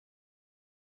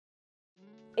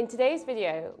In today's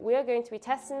video, we are going to be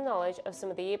testing the knowledge of some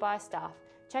of the Ebuyer staff,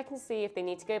 checking to see if they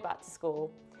need to go back to school.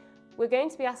 We're going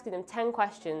to be asking them 10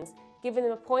 questions, giving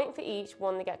them a point for each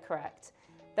one they get correct.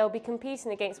 They'll be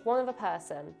competing against one other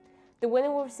person. The winner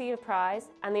will receive a prize,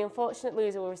 and the unfortunate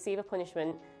loser will receive a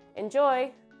punishment.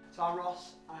 Enjoy! So I'm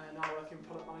Ross, and I work in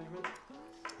product management.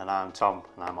 And I'm Tom,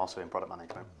 and I'm also in product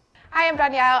management. Hi, I'm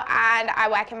Danielle, and I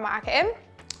work in marketing.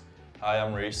 Hi,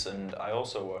 I'm Reese, and I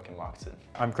also work in marketing.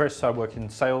 I'm Chris, I work in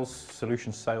sales,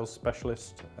 solution sales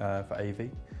specialist for AV.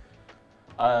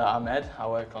 I'm Ed, I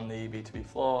work on the B2B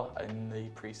floor in the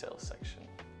pre-sales section.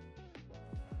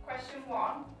 Question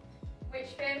 1. Which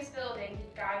famous building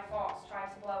did Guy Fawkes try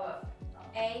to blow up?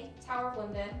 A. Tower of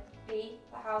London, B.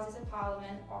 The Houses of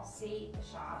Parliament, or C. The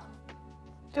Shard?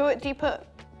 Do you put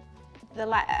the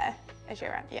letter as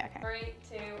your end? Yeah, okay.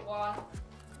 3, 2, 1.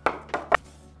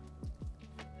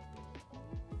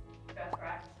 Both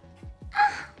correct.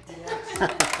 Yes.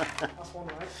 That's one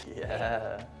right.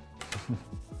 Yeah.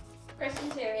 Question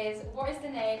 2 is, what is the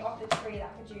name of the tree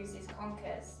that produces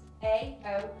conkers? A.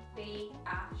 Oak, B.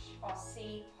 Ash, or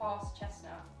C. Horse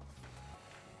chestnut?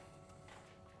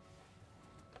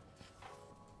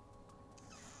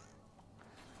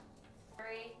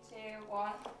 Three, two,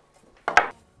 1.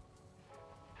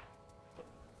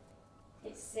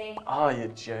 It's C. Oh, you're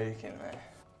joking me.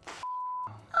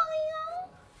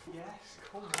 Yes,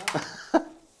 come on.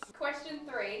 Question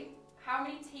 3. How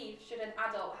many teeth should an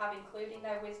adult have including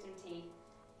their wisdom teeth?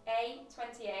 A.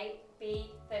 28,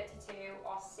 B. 32,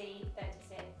 or C.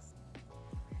 36?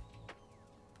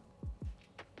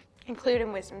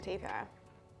 Including wisdom teeth, yeah.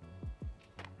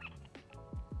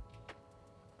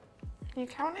 You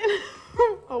counting?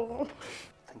 Oh.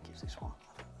 I think it's this one.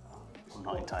 I'm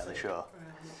not entirely sure.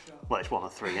 I'm not sure. Well, it's one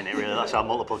of three, isn't it, really? That's how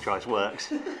multiple choice works.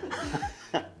 3,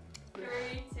 2,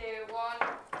 1.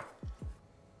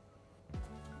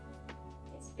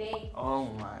 It's B. Oh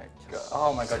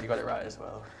my god, you got it right as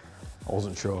well. I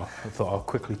wasn't sure. I thought I'll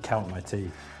quickly count my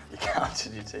teeth. You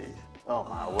counted your teeth. Oh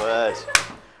my word.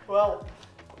 Well,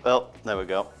 there we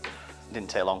go. Didn't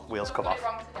take long, wheels come Got it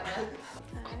off. wrong together.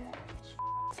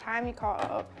 Time you caught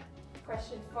up.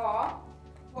 Question 4.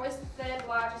 What is the third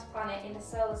largest planet in the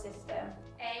solar system?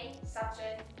 A.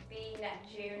 Saturn, B.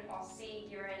 Neptune, or C.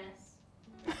 Uranus?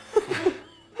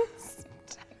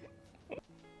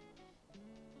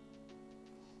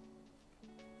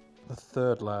 The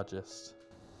third largest.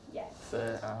 Yes.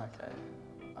 Okay.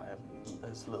 I have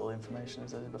as little information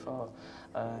as I did before.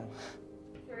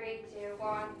 3, 2,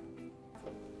 1.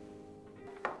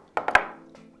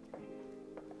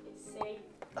 It's C.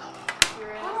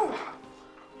 Uranus.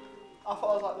 I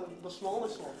thought it was like the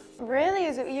smallest one. Really?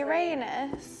 Is it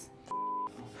Uranus?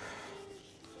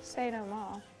 Say no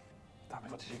more. Damn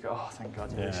it, what did you go? Oh, thank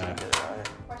god you Yeah. actually get it right.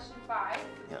 Question 5.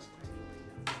 Yep.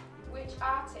 Which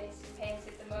artist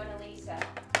painted the Mona Lisa?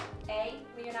 A.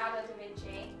 Leonardo da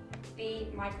Vinci, B.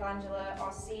 Michelangelo,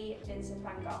 or C. Vincent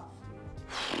van Gogh?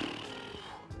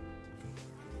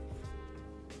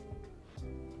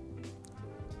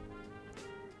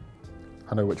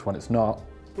 I know which one it's not.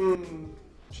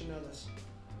 Should know this.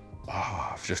 Oh,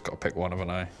 I've just got to pick one, haven't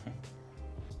I?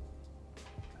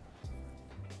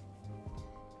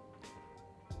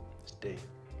 It's D.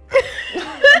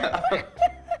 3,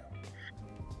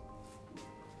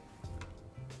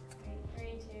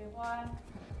 2, 1.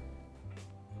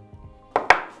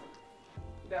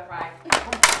 Both right.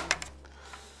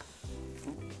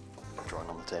 Drawing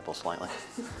on the table slightly.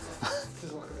 This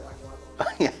is looking a bit like a white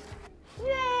one. Yeah.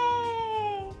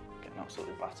 Yay! Getting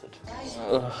absolutely battered.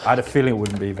 I had a feeling it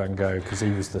wouldn't be Van Gogh because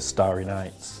he was the Starry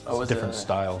Nights. Oh, It's a was different it?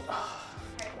 style.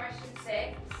 Okay, question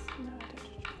 6.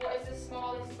 What is the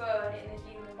smallest bone in the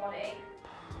human body?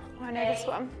 Oh, I know this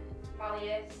one.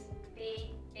 Malleus,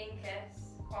 B. Incus,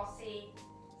 or C.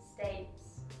 Stapes?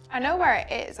 I know where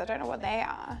it is. I don't know what they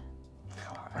are.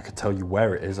 I could tell you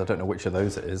where it is. I don't know which of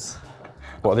those it is.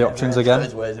 What are the options again?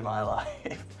 Those words in my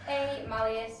life. A.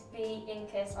 Malleus, B.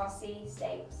 Incus, or C.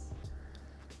 Stapes?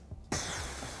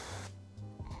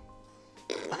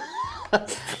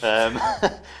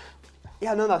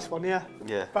 Yeah, I know that's one, yeah.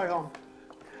 Yeah. Bang on.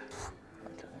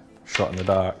 Okay. Shot in the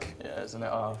dark. Yeah, isn't it?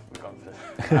 Oh, we've gone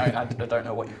for I don't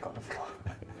know what you've gone for.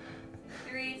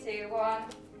 3, 2, 1.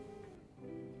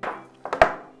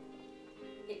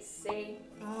 It's C.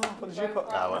 Oh, what did you put?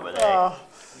 I went with A. Oh,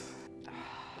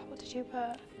 What did you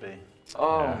put? B.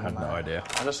 Oh, Yeah, I had no idea.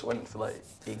 I just went for like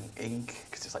ink,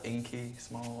 because it's like inky,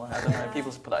 small. I don't know.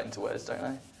 People just put that into words, don't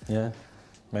they? Yeah,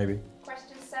 maybe.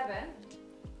 Question 7.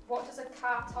 What does a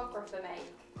cartographer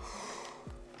make?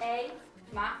 A.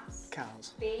 Maps.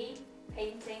 Cars. B.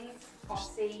 Paintings. Or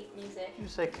C. Music. You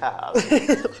say cars?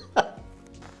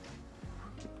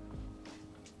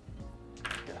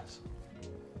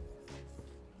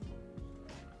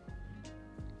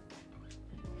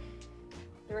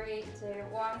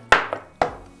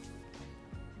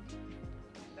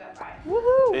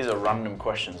 Woohoo! These are random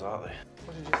questions, aren't they?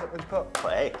 What did you put?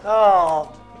 Put A.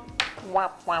 Oh.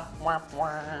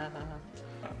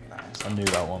 Nice. I knew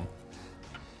that one.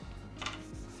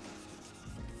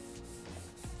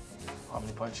 How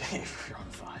many points are you? You're on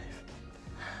 5.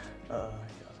 Oh my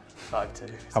god. 5-2.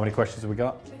 How many questions have we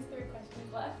got? There's 3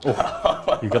 questions left.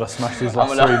 You've got to smash these I'm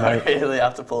last gonna 3, mate. really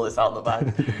have to pull this out of the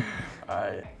bag.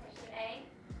 Alright. Question A.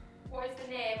 What is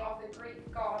the name of the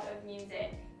Greek god of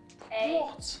music? A.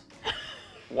 What?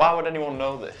 Why would anyone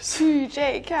know this?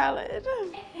 Jake Khaled.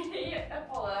 A.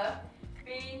 Apollo.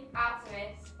 B.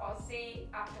 Artemis. Or C.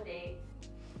 Aphrodite.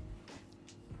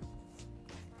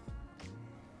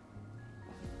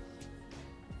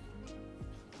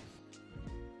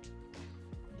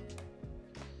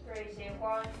 Three, two,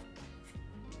 one.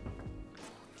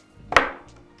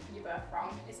 You're both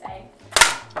wrong. It's A.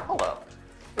 Hello.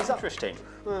 Is that interesting?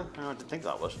 I didn't think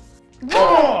that was.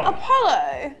 What?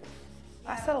 Apollo?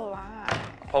 That's a lie.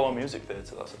 Apollo Music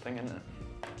Theatre, that's a thing, isn't it?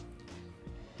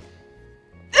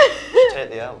 Just take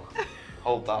the L.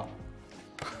 Hold that.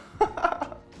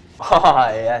 Ah,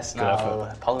 yes, Good no.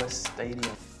 effort. Apollo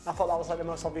Stadium. I thought that was like the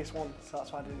most obvious one, so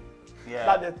that's why I didn't. Yeah.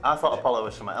 That did. I thought Apollo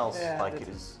was something else. Yeah, I like did. it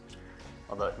was.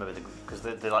 Although maybe because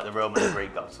they like the Roman and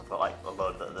Greek gods, I've got like a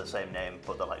load that are the same name,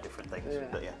 but they're like different things. Yeah.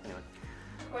 But yeah, anyway.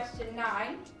 Question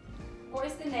 9. What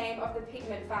is the name of the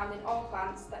pigment found in all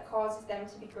plants that causes them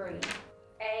to be green?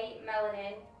 A.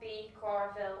 Melanin. B.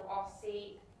 Chlorophyll. Or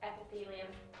C. Epithelium.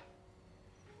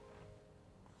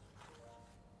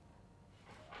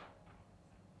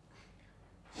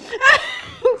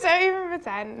 Don't even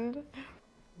pretend.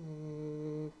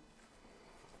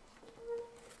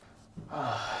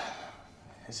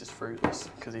 This is fruitless,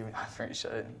 because even I'm pretty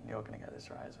sure you're going to get this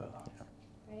right as well.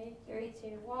 Ready? 3, 2,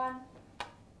 1.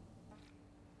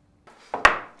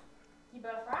 You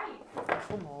both right.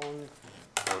 Come on.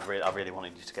 I really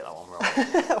wanted you to get that one wrong.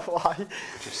 Why?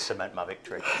 Just cement my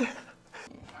victory.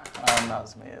 And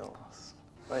that's meals.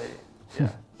 Wait, yeah.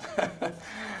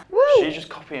 Woo! She's just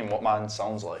copying what mine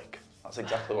sounds like. That's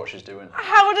exactly what she's doing.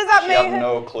 How does that She mean? had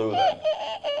no clue then.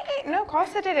 No, of course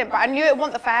I didn't, but I knew it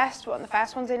wasn't the first one. The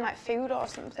first one's in like food or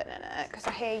something in it, because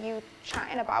I hear you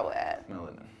chatting about it.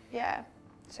 Melanin. Yeah.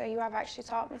 So you have actually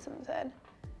taught me something.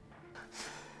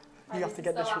 You have to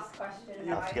get the this. last question.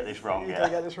 You have to get this wrong, You yeah.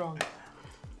 gotta get this wrong.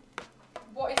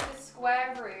 What is the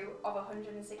square root of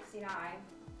 169?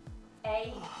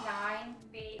 A. 9.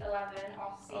 B. 11.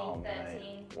 Or C. Oh, 13.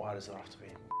 mate. Why does there have to be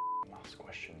maths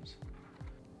questions?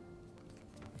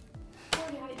 Oh,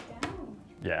 you had it down.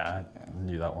 Yeah, I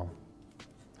knew that one.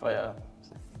 Oh, yeah.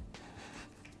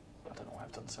 I don't know why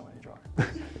I've done so many drawings.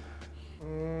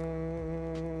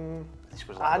 This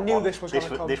was I the knew one. this was gonna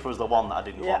come. This was the one that I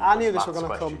didn't Yeah, want. I knew was this was maths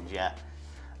gonna come. questions,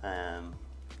 Yeah.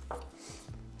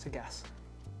 It's a guess.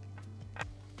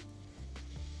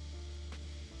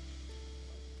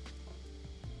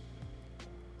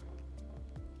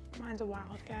 Mine's a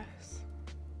wild guess.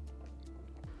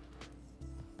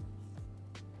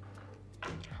 Oh,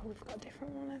 we've got a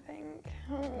different one, I think.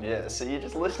 Oh. Yeah, so you're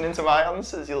just listening to my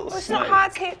answers, you little Well, it's snake. not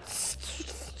hard to hit.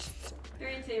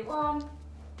 3, 2, 1.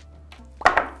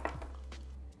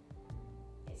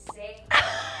 It's C.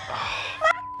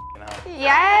 You know.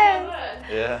 Yes!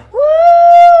 Yeah. Woo!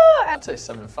 I'd say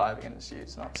 7-5 against you,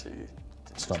 it's not too...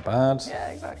 It's not bad. Yeah,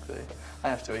 exactly. I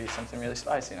have to eat something really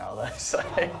spicy now though, so...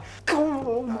 Come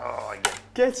on. Oh,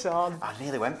 Get on. I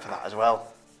nearly went for that as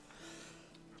well.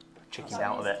 Chickened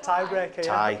out of it. Tiebreaker. Yeah.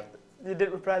 Tie. You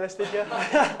didn't prepare this, did you?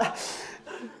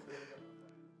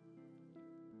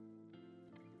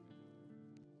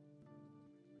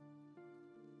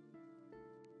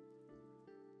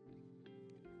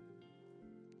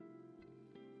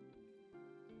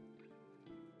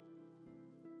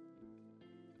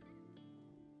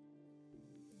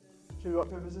 Should we rock,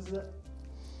 paper, scissors it?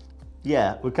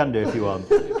 Yeah, we can do if you want.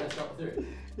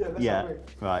 Yeah, let's Yeah, agree.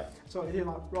 right. So you do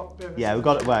like rock, paper, Yeah, we've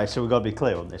got it. Right, so we've got to be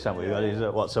clear on this, haven't we? Yeah. Is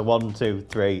it what? So 1, 2,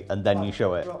 3, and then you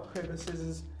show it. Rock, paper,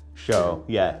 scissors. Show.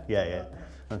 Yeah.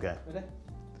 Okay. Ready?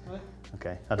 Ready?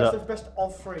 Okay. I Best don't. of best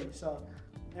of 3, so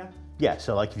yeah. Yeah.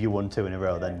 So like if you won 2 in a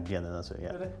row, then then that's it.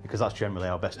 Yeah. Ready? Because that's generally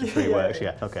how best of 3 Yeah, works.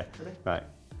 yeah. Yeah. Okay. Ready? Right.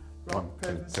 Rock, 1, 2,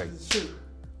 paper, 3. scissors, shoot.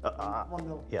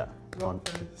 1-0. Yeah. Rock, 1.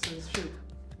 paper, scissors, shoot.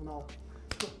 1-0. Rock,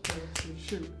 paper, scissors,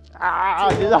 shoot. Ah,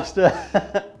 disaster.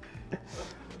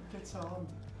 Get on.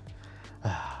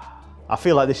 I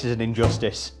feel like this is an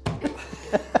injustice.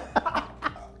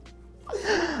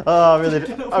 Oh,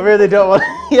 I really don't want.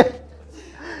 Yeah.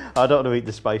 I don't want to eat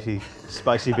the spicy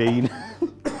bean.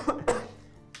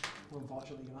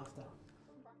 Unfortunately, you're gonna have to.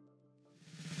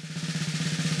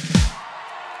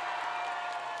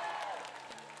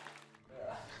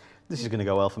 This is going to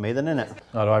go well for me then, isn't it?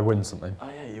 Oh, do I win something? Oh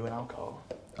yeah, you win alcohol.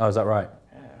 Oh, is that right?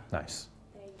 Yeah. Nice.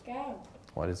 There you go.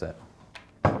 What is it?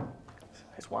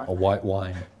 It's wine. A white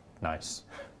wine. Nice.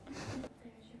 There's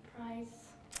your prize.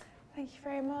 Thank you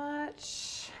very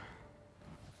much.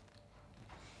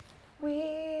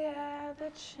 We are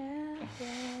the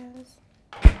champions.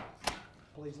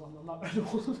 Please land on that red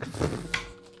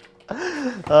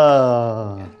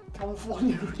one.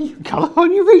 California Reaper.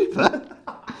 California Reaper?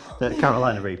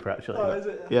 Carolina Reaper, actually. Oh, is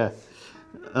it? Yeah.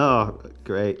 Oh,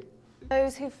 great.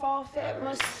 Those who forfeit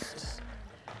must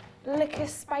lick a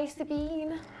spicy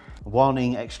bean.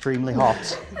 Warning, extremely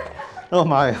hot. Oh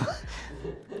my.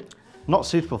 Not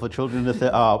suitable for children of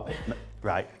the... Oh,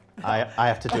 right. I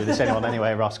have to do this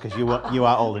anyway, Ross, because you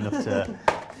are old enough to...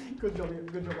 Good job,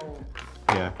 Owen.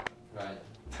 Yeah. Right.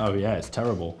 Oh yeah, it's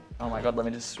terrible. Oh my god, let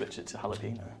me just switch it to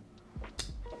jalapeno.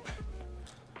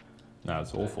 No,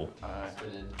 it's awful. Alright.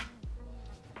 Spinning.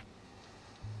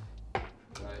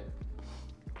 Right.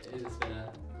 It is a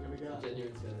spinner. Here we go. A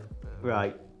genuine spinner.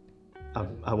 Right.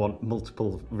 I want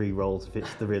multiple re-rolls if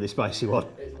it's the really spicy one.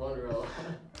 It's one roll.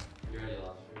 You ready,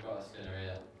 lad? We've got a spinner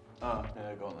here. Oh,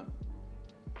 yeah, go on then.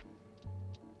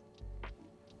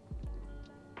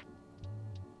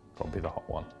 Probably the hot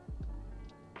one.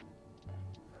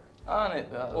 Oh, and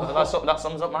that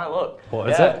sums up my look. What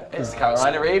is Yeah, it? it's the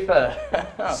Carolina Reaper.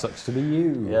 Sucks to be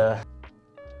you. Yeah.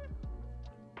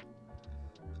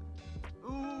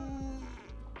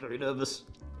 Very nervous.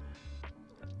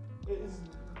 It is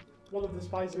one of the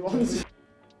spicy ones.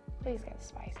 Please get the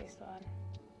spiciest one.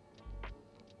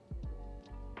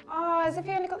 Oh, as if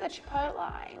you only got the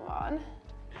chipotle one.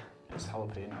 It's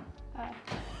jalapeno.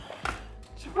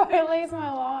 Chipotle is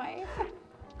my life.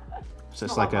 So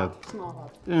it's like a... It's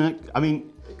not bad. I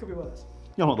mean, It could be worse.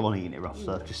 you're not the one eating it, Ross,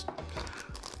 so just...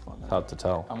 Hard to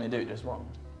tell. I'm gonna do just one.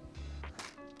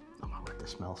 Oh my word, they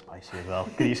smell spicy as well.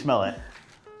 Can you smell it?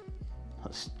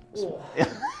 That's... Oh.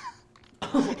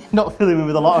 Not filling me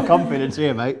with a lot of confidence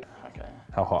here, mate. Okay.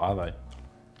 How hot are they?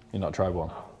 You not tried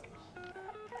one?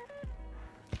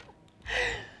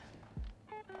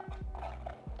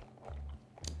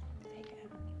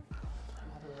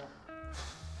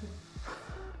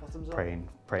 Bottoms up.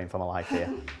 Praying for my life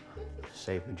here.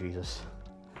 Save me, Jesus.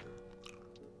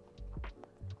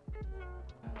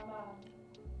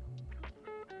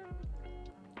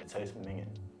 It tastes minging.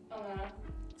 Oh no.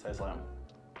 It tastes like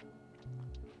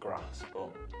grass, but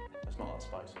it's not that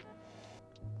spicy.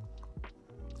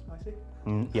 Spicy?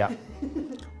 Yeah.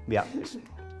 Yeah.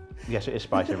 Yes, it is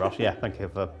spicy, Ross. Yeah, thank you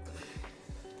for...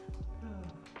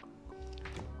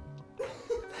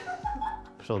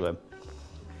 Still good.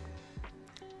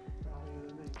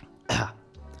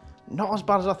 Not as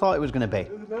bad as I thought it was going to be.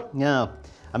 No.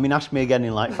 I mean, ask me again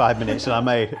in like 5 minutes and I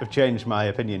may have changed my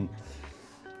opinion.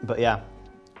 But yeah,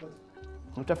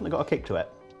 I've definitely got a kick to it.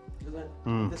 Does it?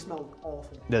 They smell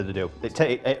awful. Yeah, they do.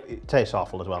 It tastes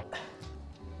awful as well.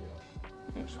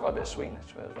 It's got a bit of sweetness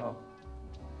to it as well.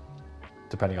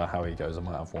 Depending on how he goes, I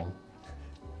might have one.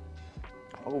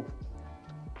 Oh.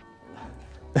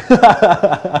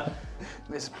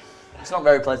 It's not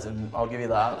very pleasant, I'll give you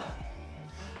that.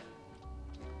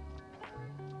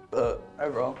 But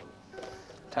overall,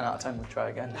 10 out of 10, we'll try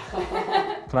again.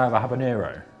 Can I have a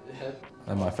habanero? Yeah.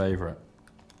 They're my favourite.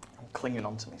 I'm clinging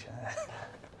onto my chair.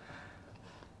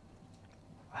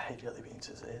 I hate jelly beans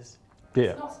as it is.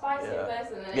 Yeah. It's not spicy Yeah. at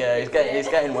first, and then Yeah, it's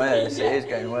getting worse. It is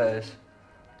getting worse.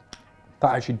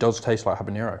 That actually does taste like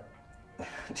habanero. Do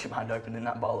you mind opening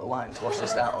that bottle of wine to wash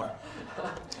this down?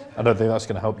 I don't think that's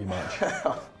going to help you much.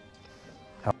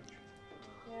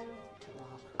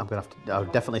 I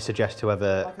would definitely suggest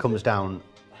whoever comes down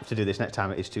to do this next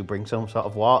time is to bring some sort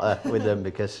of water with them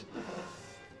because,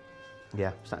 yeah,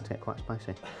 it's starting to get quite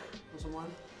spicy. Want some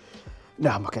wine?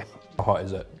 No, I'm okay. How hot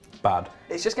is it? Bad.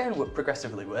 It's just getting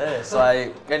progressively worse.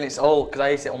 Like, and it's all because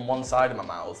I eat it on one side of my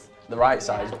mouth. The right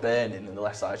side's burning and the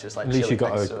left side's just like. At least you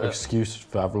got an an excuse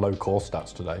to have low core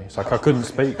stats today. It's like I couldn't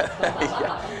speak.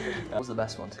 Yeah. That was the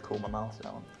best one to cool my mouth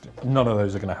down. None of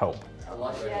those are going to help. I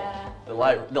like it. Yeah. The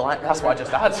light, that's what I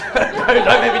just had.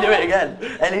 don't make me do it again.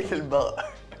 Anything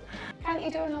but. Can't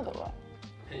you do another one?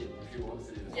 If you want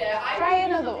to do this. Yeah, I Try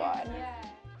another one.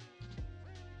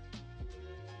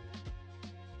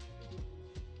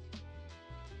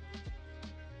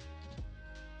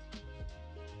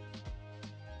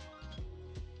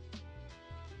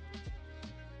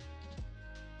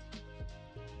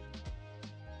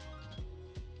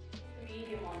 The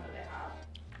medium one that they have.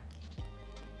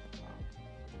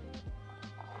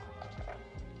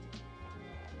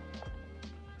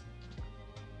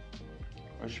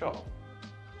 For sure.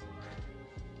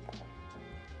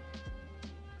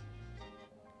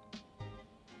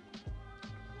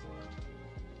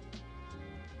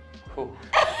 Whew.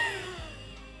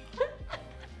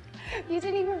 You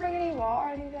didn't even bring any water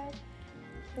or anything.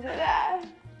 Is it there?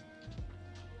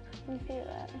 Can you feel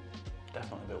it?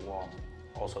 Definitely a bit warm.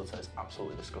 Also, it tastes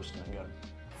absolutely disgusting again.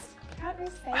 Can't you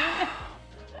say it?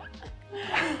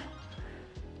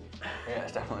 Yeah,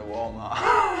 it's definitely warm,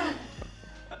 that.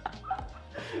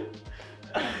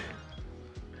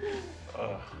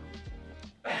 Ugh.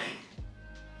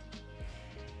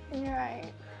 You're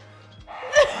right.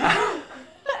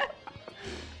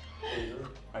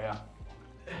 Oh, yeah.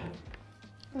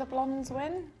 The blondes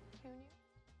win.